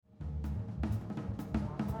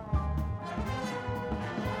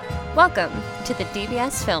Welcome to the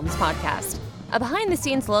DBS Films Podcast, a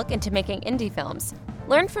behind-the-scenes look into making indie films.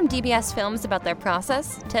 Learn from DBS Films about their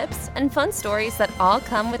process, tips, and fun stories that all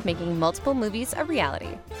come with making multiple movies a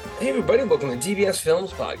reality. Hey everybody, welcome to DBS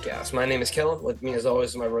Films Podcast. My name is Kellen. With me as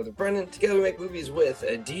always is my brother Brendan. Together we make movies with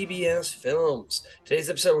DBS Films. Today's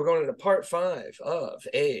episode we're going into part 5 of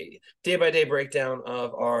a day-by-day breakdown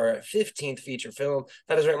of our 15th feature film.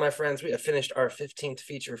 That is right, my friends, we have finished our 15th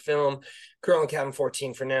feature film. Girl in Cabin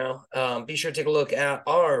 14 for now. Be sure to take a look at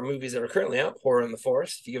our movies that are currently out, Horror in the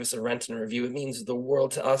Forest. If you give us a rent and a review, it means the world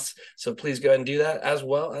to us. So please go ahead and do that, as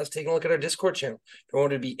well as taking a look at our Discord channel. If you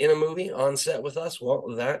want to be in a movie on set with us,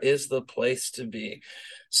 well, that is the place to be.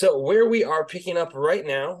 So where we are picking up right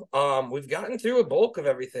now, we've gotten through a bulk of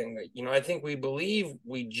everything. I think we believe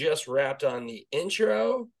we just wrapped on the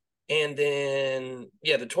intro and then,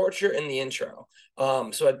 the torture and the intro.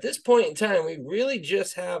 So at this point in time, we really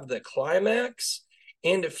just have the climax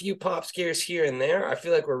and a few pop scares here and there. I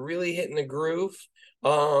feel like we're really hitting the groove.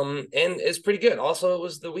 And it's pretty good. Also, it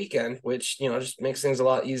was the weekend, which, just makes things a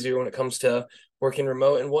lot easier when it comes to working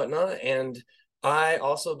remote and whatnot. And I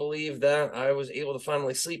also believe that I was able to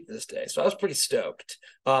finally sleep this day. So I was pretty stoked.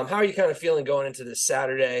 How are you kind of feeling going into this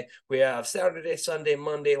Saturday? We have Saturday, Sunday,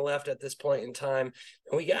 Monday left at this point in time.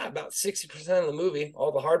 And we got about 60% of the movie.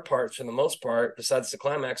 All the hard parts, for the most part, besides the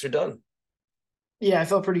climax, are done. Yeah, I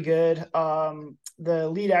felt pretty good. The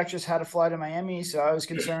lead actress had to fly to Miami, so I was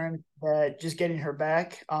concerned that just getting her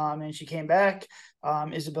back, and she came back.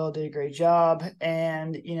 Isabella did a great job,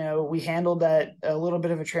 and we handled that a little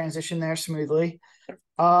bit of a transition there smoothly.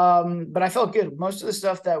 But I felt good. Most of the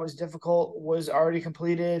stuff that was difficult was already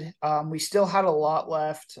completed. We still had a lot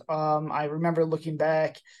left. I remember looking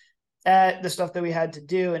back at the stuff that we had to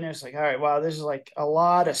do, and it was like, all right, wow, this is like a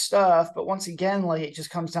lot of stuff. But once again, like, it just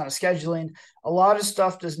comes down to scheduling. A lot of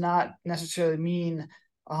stuff does not necessarily mean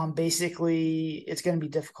basically it's going to be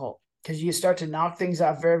difficult, because you start to knock things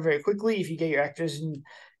out very, very quickly if you get your actors in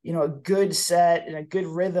a good set and a good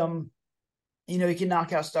rhythm. You can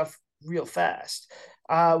knock out stuff real fast.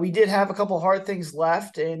 We did have a couple hard things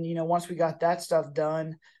left, and once we got that stuff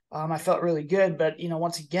done, I felt really good. But,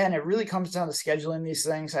 once again, it really comes down to scheduling these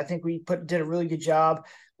things. I think we did a really good job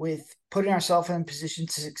with putting ourselves in position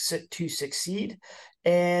to succeed.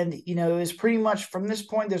 And, it was pretty much from this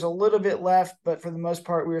point, there's a little bit left, but for the most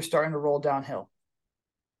part, we were starting to roll downhill.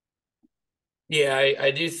 Yeah,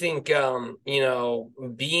 I do think,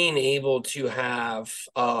 being able to have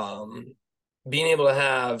a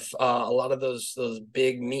lot of those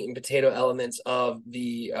big meat and potato elements of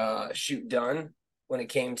the shoot done when it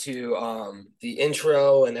came to the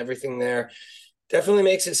intro and everything there definitely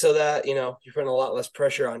makes it so that, you're putting a lot less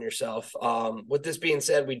pressure on yourself. With this being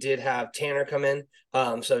said, we did have Tanner come in.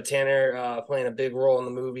 So Tanner playing a big role in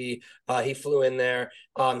the movie. He flew in there.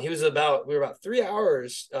 We were about 3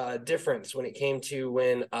 hours difference when it came to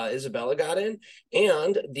when Isabella got in.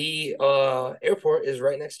 And the airport is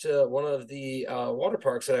right next to one of the water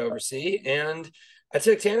parks that I oversee. And I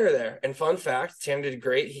took Tanner there, and fun fact, Tanner did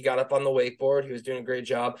great. He got up on the wakeboard. He was doing a great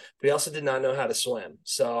job, but he also did not know how to swim.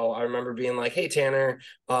 So I remember being like, hey, Tanner,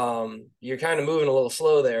 you're kind of moving a little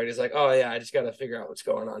slow there. And he's like, oh, yeah, I just got to figure out what's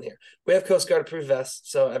going on here. We have Coast Guard approved vests,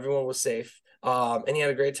 so everyone was safe. And he had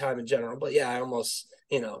a great time in general. But, yeah, I almost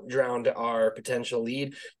drowned our potential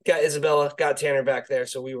lead. Got Isabella, got Tanner back there,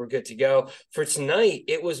 so we were good to go. For tonight,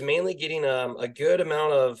 it was mainly getting a good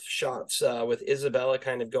amount of shots with Isabella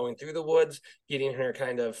kind of going through the woods, getting her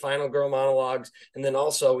kind of final girl monologues, and then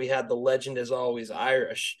also we had the legend as always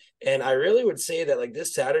Irish. And I really would say that like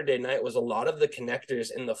this Saturday night was a lot of the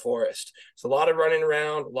connectors in the forest. So a lot of running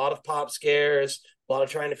around, a lot of pop scares, a lot of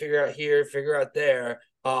trying to figure out here, figure out there.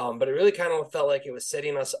 But it really kind of felt like it was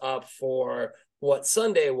setting us up for what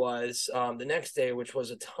Sunday was the next day, which was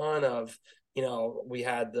a ton of, we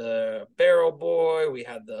had the barrel boy, we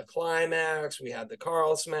had the climax, we had the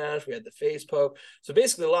Carl smash, we had the face poke. So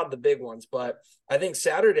basically a lot of the big ones. But I think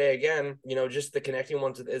Saturday, again, just the connecting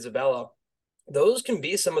ones with Isabella, those can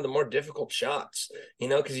be some of the more difficult shots,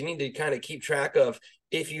 because you need to kind of keep track of,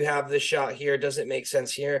 if you have this shot here, does it make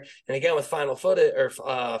sense here? And again, with final footage or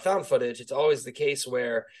found footage, it's always the case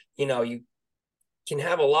where, you can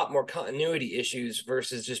have a lot more continuity issues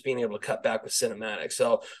versus just being able to cut back with cinematic.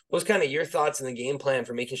 So what was kind of your thoughts in the game plan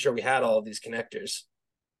for making sure we had all of these connectors?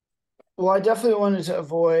 Well, I definitely wanted to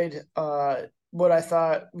avoid what I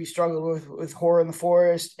thought we struggled with Horror in the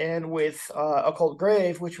Forest and with Occult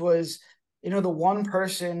Grave, which was, the one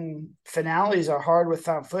person finales are hard with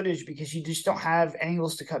found footage because you just don't have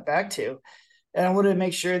angles to cut back to. And I wanted to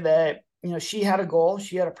make sure that she had a goal,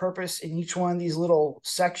 she had a purpose in each one of these little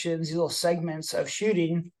sections, these little segments of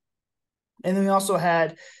shooting, And then we also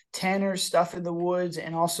had Tanner's stuff in the woods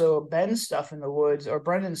and also Ben's stuff in the woods, or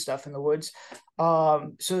Brendan's stuff in the woods,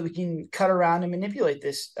 so that we can cut around and manipulate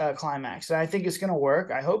this climax. And I think it's going to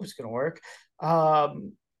work. I hope it's going to work.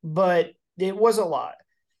 But it was a lot.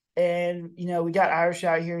 And, we got Irish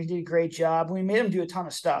out here. He did a great job. We made him do a ton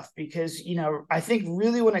of stuff because, I think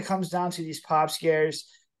really when it comes down to these pop scares,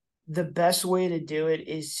 the best way to do it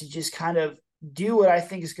is to just kind of do what I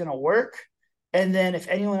think is going to work. And then if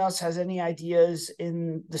anyone else has any ideas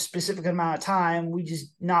in the specific amount of time, we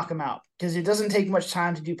just knock them out because it doesn't take much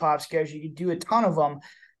time to do pop scares. You can do a ton of them.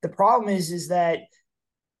 The problem is that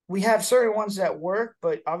we have certain ones that work,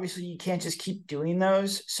 but obviously you can't just keep doing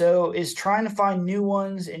those. So is trying to find new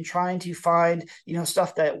ones and trying to find,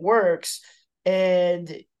 stuff that works. And,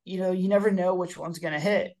 you never know which one's going to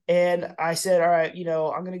hit. And I said, all right,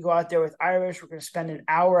 I'm going to go out there with Irish. We're going to spend an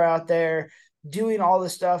hour out there doing all the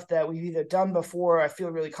stuff that we've either done before. I feel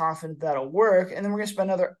really confident that'll work. And then we're going to spend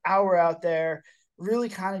another hour out there really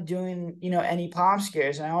kind of doing, any pop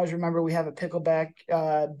scares. And I always remember we have a pickleback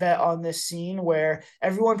bet on this scene where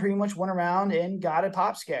everyone pretty much went around and got a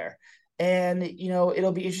pop scare. And,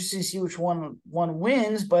 it'll be interesting to see which one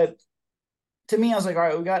wins. But to me, I was like, all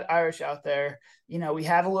right, we got Irish out there. We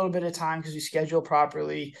have a little bit of time because we schedule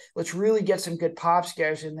properly. Let's really get some good pop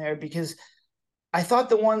scares in there because I thought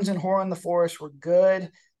the ones in Horror in the Forest were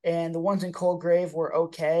good and the ones in Cold Grave were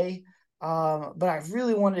okay. But I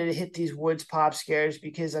really wanted to hit these woods pop scares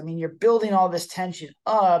because, you're building all this tension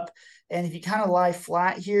up. And if you kind of lie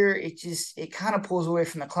flat here, it kind of pulls away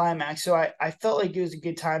from the climax. So I felt like it was a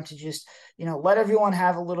good time to just, let everyone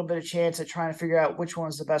have a little bit of chance at trying to figure out which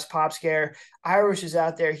one's the best pop scare. Irish is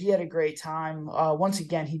out there. He had a great time. Once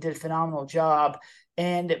again, he did a phenomenal job.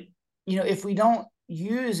 And, if we don't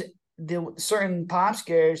use the certain pop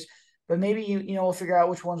scares, but maybe we'll figure out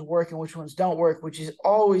which ones work and which ones don't work, which is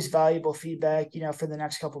always valuable feedback, for the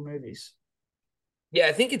next couple movies. Yeah,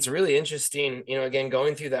 I think it's really interesting, again,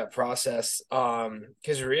 going through that process.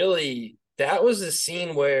 Because really that was a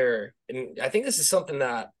scene where, and I think this is something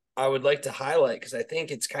that I would like to highlight because I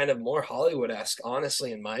think it's kind of more Hollywood-esque,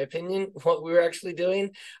 honestly, in my opinion, what we were actually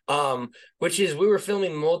doing, which is we were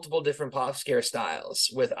filming multiple different pop scare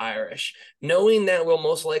styles with Irish, knowing that we'll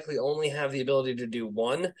most likely only have the ability to do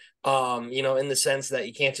one, in the sense that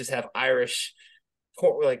you can't just have Irish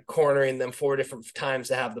cornering them 4 different times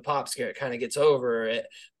to have the pop scare. It kind of gets over it.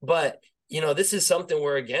 But this is something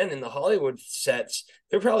where, again, in the Hollywood sets,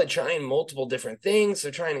 they're probably trying multiple different things.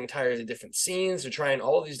 They're trying entirely different scenes. They're trying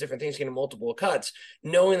all of these different things, getting multiple cuts,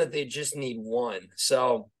 knowing that they just need one.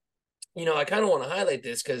 So, I kind of want to highlight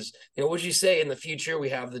this because, would you say in the future, we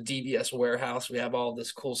have the DBS warehouse, we have all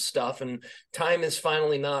this cool stuff, and time is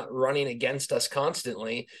finally not running against us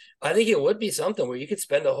constantly. I think it would be something where you could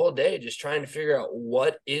spend a whole day just trying to figure out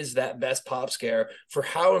what is that best pop scare for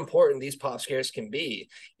how important these pop scares can be.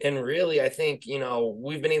 And really, I think,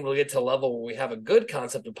 we've been able to get to a level where we have a good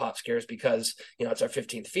concept of pop scares because, it's our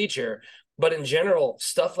 15th feature. But in general,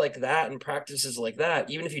 stuff like that and practices like that,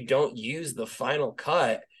 even if you don't use the final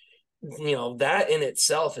cut, that in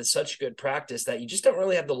itself is such good practice that you just don't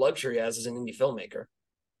really have the luxury as an indie filmmaker.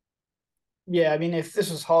 Yeah, if this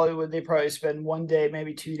was Hollywood, they probably spend 1 day,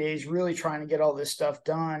 maybe 2 days really trying to get all this stuff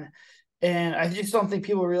done. And I just don't think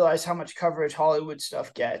people realize how much coverage Hollywood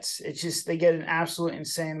stuff gets. It's just they get an absolute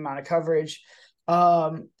insane amount of coverage.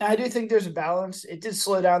 I do think there's a balance. It did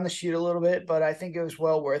slow down the shoot a little bit, but I think it was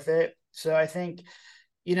well worth it. So I think,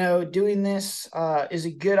 doing this is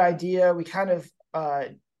a good idea. We kind of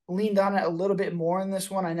leaned on it a little bit more in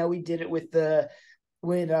this one. I know we did it with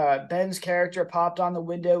when Ben's character popped on the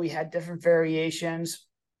window, we had different variations.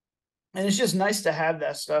 And it's just nice to have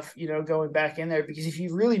that stuff, going back in there, because if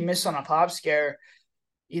you really miss on a pop scare,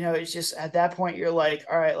 it's just at that point you're like,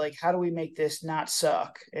 all right, like, how do we make this not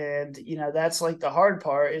suck? And, that's like the hard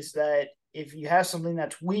part is that if you have something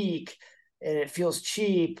that's weak and it feels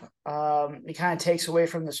cheap, it kind of takes away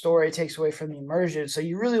from the story, it takes away from the immersion. So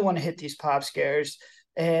you really want to hit these pop scares.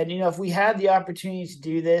 And, if we had the opportunity to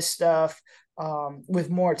do this stuff with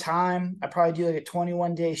more time, I'd probably do like a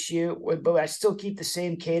 21-day shoot, but I still keep the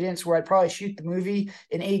same cadence where I'd probably shoot the movie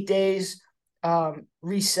in 8 days,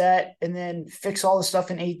 reset, and then fix all the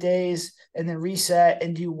stuff in 8 days, and then reset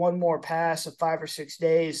and do one more pass of 5 or 6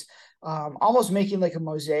 days, almost making like a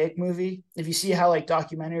mosaic movie. If you see how like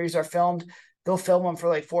documentaries are filmed, they'll film them for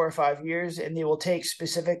like 4 or 5 years, and they will take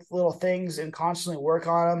specific little things and constantly work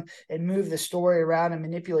on them and move the story around and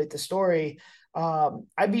manipulate the story.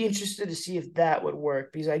 I'd be interested to see if that would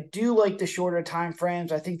work, because I do like the shorter time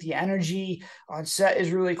frames. I think the energy on set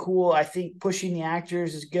is really cool. I think pushing the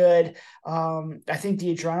actors is good. I think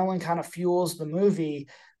the adrenaline kind of fuels the movie.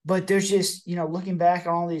 But there's just, looking back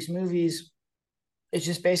on all these movies, it's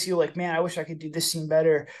just basically like, man, I wish I could do this scene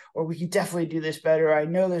better, or we can definitely do this better. I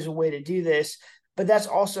know there's a way to do this. But that's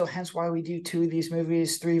also hence why we do two of these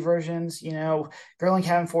movies, three versions. Girl in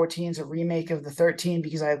Cabin 14 is a remake of the 13,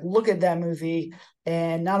 because I look at that movie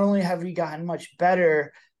and not only have we gotten much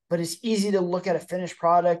better, but it's easy to look at a finished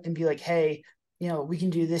product and be like, hey, we can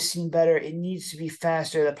do this scene better. It needs to be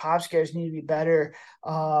faster. The pop scares need to be better.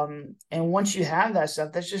 And once you have that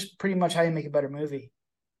stuff, that's just pretty much how you make a better movie.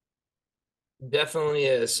 Definitely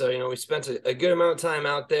is. So, we spent a good amount of time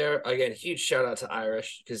out there. Again, huge shout out to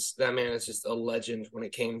Irish, because that man is just a legend when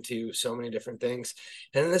it came to so many different things.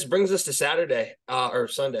 And then this brings us to Saturday, or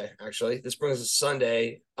Sunday, actually. This brings us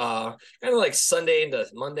Sunday, kind of like Sunday into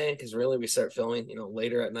Monday, because really we start filming,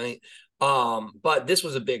 later at night. But this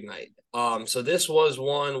was a big night. So this was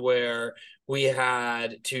one where we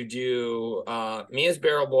had to do Mia's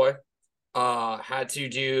Barrel Boy, had to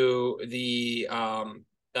do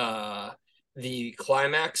the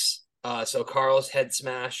climax. So Carl's head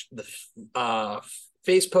smash, the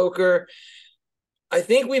face poker. I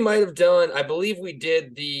think we might have done, I believe we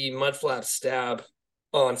did the mudflap stab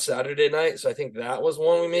on Saturday night. So I think that was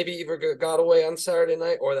one we maybe either got away on Saturday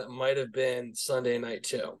night, or that might have been Sunday night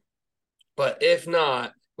too. But if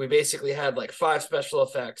not, we basically had like 5 special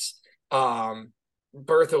effects.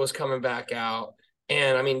 Bertha was coming back out.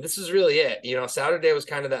 And I mean, this is really it. Saturday was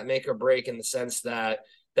kind of that make or break, in the sense that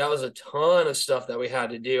was a ton of stuff that we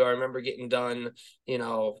had to do. I remember getting done,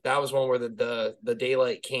 that was one where the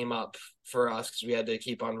daylight came up for us, because we had to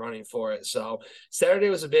keep on running for it. So Saturday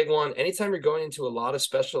was a big one. Anytime you're going into a lot of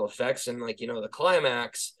special effects and the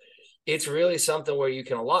climax, it's really something where you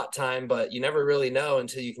can allot time, but you never really know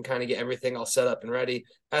until you can kind of get everything all set up and ready.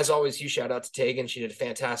 As always, huge shout out to Tegan. She did a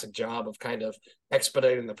fantastic job of kind of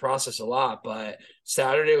expediting the process a lot. But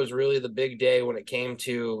Saturday was really the big day when it came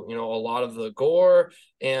to, a lot of the gore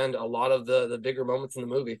and a lot of the bigger moments in the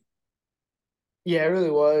movie. Yeah, it really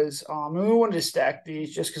was. And we wanted to stack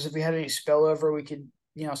these just because if we had any spillover, we could,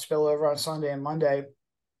 spill over on Sunday and Monday.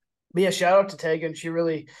 But yeah, shout out to Tegan. She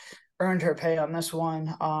really earned her pay on this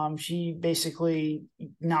one. She basically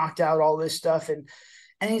knocked out all this stuff. And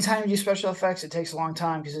anytime you do special effects, it takes a long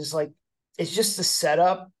time, because it's just the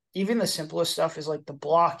setup. Even the simplest stuff is like the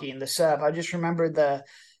blocking, the setup. I just remember the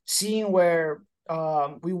scene where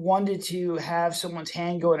we wanted to have someone's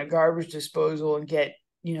hand go in a garbage disposal and get,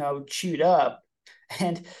 chewed up.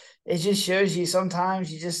 And it just shows you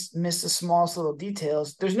sometimes you just miss the smallest little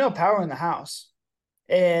details. There's no power in the house.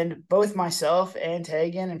 And both myself and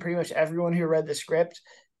Tegan and pretty much everyone who read the script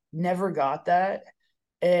never got that.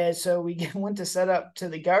 And so we went to set up to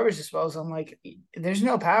the garbage disposal. I'm like, there's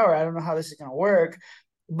no power. I don't know how this is going to work.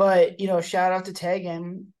 But, shout out to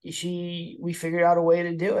Tegan. We figured out a way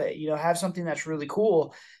to do it, have something that's really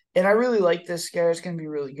cool. And I really like this scare. It's going to be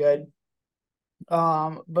really good.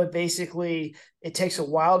 But basically it takes a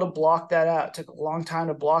while to block that out. It took a long time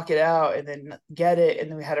to block it out and then get it. And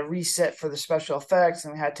then we had to reset for the special effects,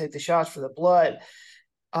 and we had to take the shots for the blood.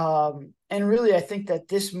 And really, I think that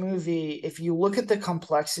this movie, if you look at the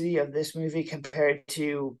complexity of this movie compared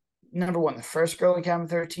to, number one, the first Girl in Cabin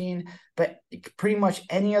 13, but pretty much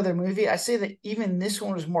any other movie, I say that even this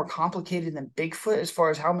one was more complicated than Bigfoot as far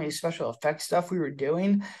as how many special effects stuff we were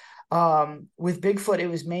doing. With Bigfoot, it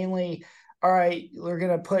was mainly, all right, we're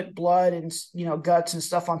going to put blood and, guts and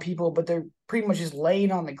stuff on people, but they're pretty much just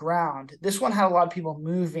laying on the ground. This one had a lot of people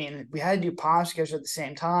moving. We had to do palm scares at the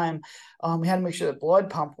same time. We had to make sure the blood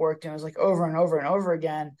pump worked, and it was like over and over and over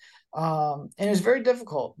again. And it was very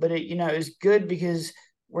difficult, but it was good because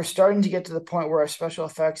we're starting to get to the point where our special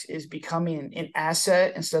effects is becoming an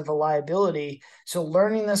asset instead of a liability. So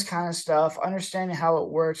learning this kind of stuff, understanding how it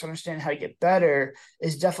works, understanding how to get better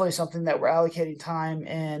is definitely something that we're allocating time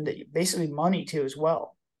and basically money to as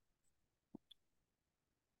well.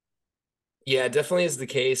 Yeah, it definitely is the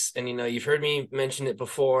case. And, you've heard me mention it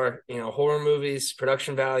before, horror movies,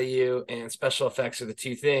 production value, and special effects are the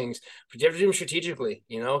two things, but you have to do them strategically,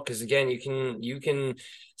 because again, you can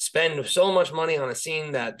spend so much money on a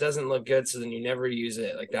scene that doesn't look good, so then you never use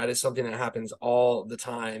it. Like, that is something that happens all the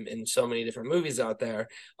time in so many different movies out there.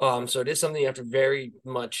 So it is something you have to very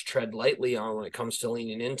much tread lightly on when it comes to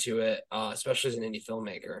leaning into it, especially as an indie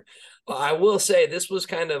filmmaker. I will say this was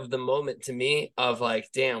kind of the moment to me of like,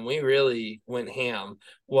 damn, we really went ham,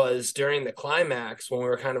 was during the climax when we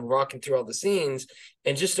were kind of walking through all the scenes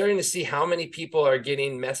and just starting to see how many people are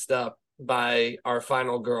getting messed up by our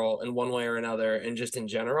final girl in one way or another. And just in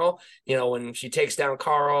general, when she takes down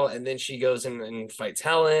Carl and then she goes in and fights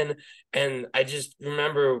Helen. And I just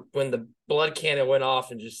remember when the blood cannon went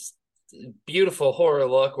off and just beautiful horror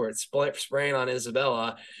look where it's spraying on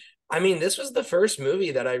Isabella. I mean, this was the first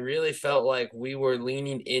movie that I really felt like we were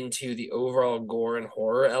leaning into the overall gore and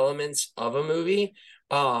horror elements of a movie.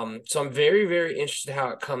 So I'm very, very interested how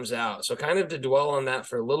it comes out. So kind of to dwell on that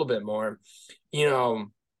for a little bit more, you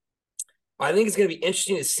know, I think it's going to be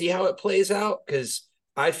interesting to see how it plays out, because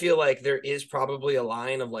I feel like there is probably a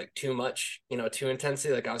line of like too much, too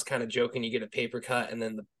intensity. Like I was kind of joking, you get a paper cut and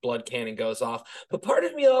then the blood cannon goes off. But part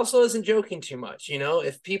of me also isn't joking too much.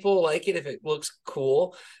 If people like it, if it looks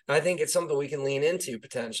cool, I think it's something we can lean into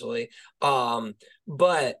potentially.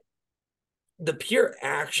 But the pure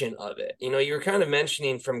action of it, you were kind of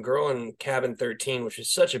mentioning from Girl in Cabin 13, which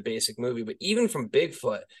is such a basic movie, but even from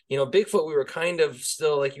Bigfoot, Bigfoot, we were kind of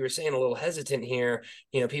still, like you were saying, a little hesitant here,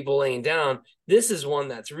 people laying down. This is one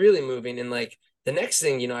that's really moving. And like the next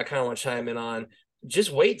thing, I kind of want to chime in on,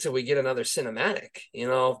 just wait till we get another cinematic,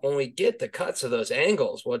 when we get the cuts of those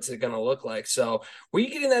angles, what's it going to look like? So were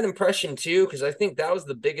you getting that impression too? Because I think that was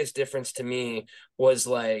the biggest difference to me, was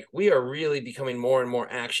like, we are really becoming more and more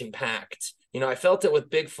action packed. I felt it with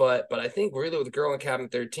Bigfoot, but I think really with Girl in Cabin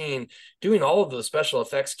 13, doing all of those special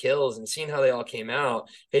effects kills and seeing how they all came out,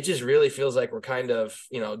 it just really feels like we're kind of,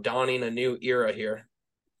 dawning a new era here.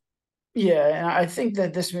 Yeah, and I think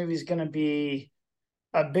that this movie is going to be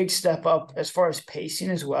a big step up as far as pacing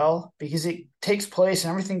as well, because it takes place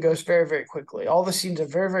and everything goes very, very quickly. All the scenes are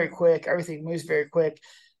very, very quick. Everything moves very quick.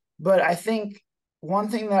 But I think one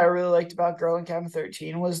thing that I really liked about Girl in Cabin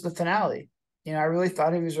 13 was the finale. I really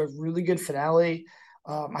thought it was a really good finale.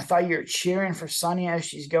 I thought you were cheering for Sunny as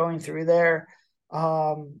she's going through there.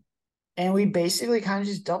 And we basically kind of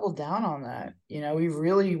just doubled down on that. We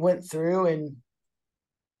really went through and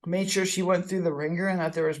made sure she went through the ringer and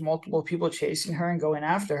that there was multiple people chasing her and going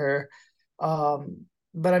after her.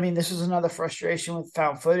 But I mean, this was another frustration with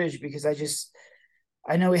found footage, because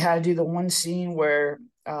I know we had to do the one scene where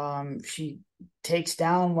she takes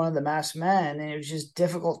down one of the masked men, and it was just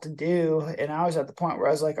difficult to do. And I was at the point where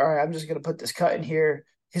I was like, all right, I'm just going to put this cut in here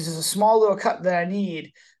because it's a small little cut that I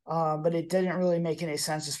need. But it didn't really make any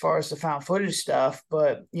sense as far as the found footage stuff.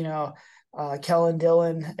 But, Kellen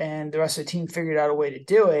Dillon and the rest of the team figured out a way to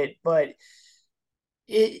do it. But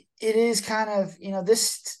it is kind of,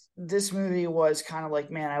 this movie was kind of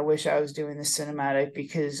like, man, I wish I was doing this cinematic,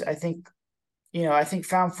 because I think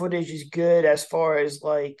found footage is good as far as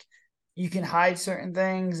like you can hide certain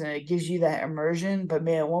things and it gives you that immersion. But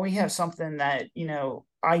man, when we have something that,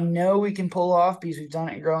 I know we can pull off because we've done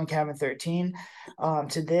it in Girl in Cabin 13,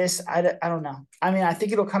 to this, I don't know. I mean, I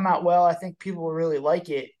think it'll come out well. I think people will really like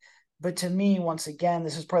it. But to me, once again,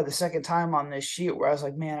 this is probably the second time on this shoot where I was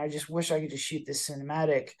like, man, I just wish I could just shoot this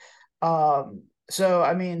cinematic. So,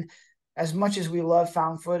 I mean, as much as we love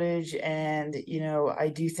found footage, and, I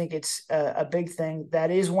do think it's a big thing, that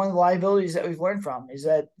is one of the liabilities that we've learned from, is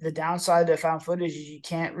that the downside of found footage is you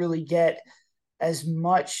can't really get as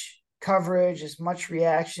much coverage, as much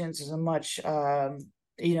reactions, as much,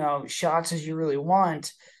 shots as you really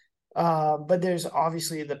want. But there's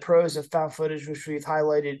obviously the pros of found footage, which we've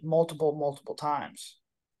highlighted multiple times.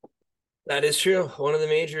 That is true. One of the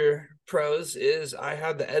major pros is I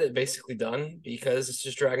had the edit basically done, because it's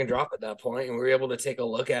just drag and drop at that point, and we were able to take a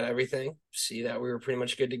look at everything, see that we were pretty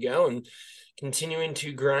much good to go, and continuing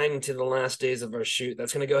to grind to the last days of our shoot.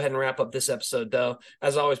 That's going to go ahead and wrap up this episode, though.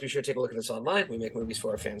 As always, be sure to take a look at us online. We make movies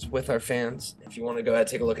for our fans, with our fans. If you want to go ahead and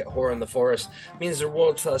take a look at Horror in the Forest, it means the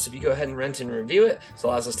world to us if you go ahead and rent and review it. It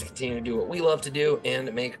allows us to continue to do what we love to do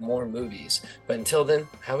and make more movies. But until then,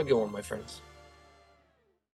 have a good one, my friends.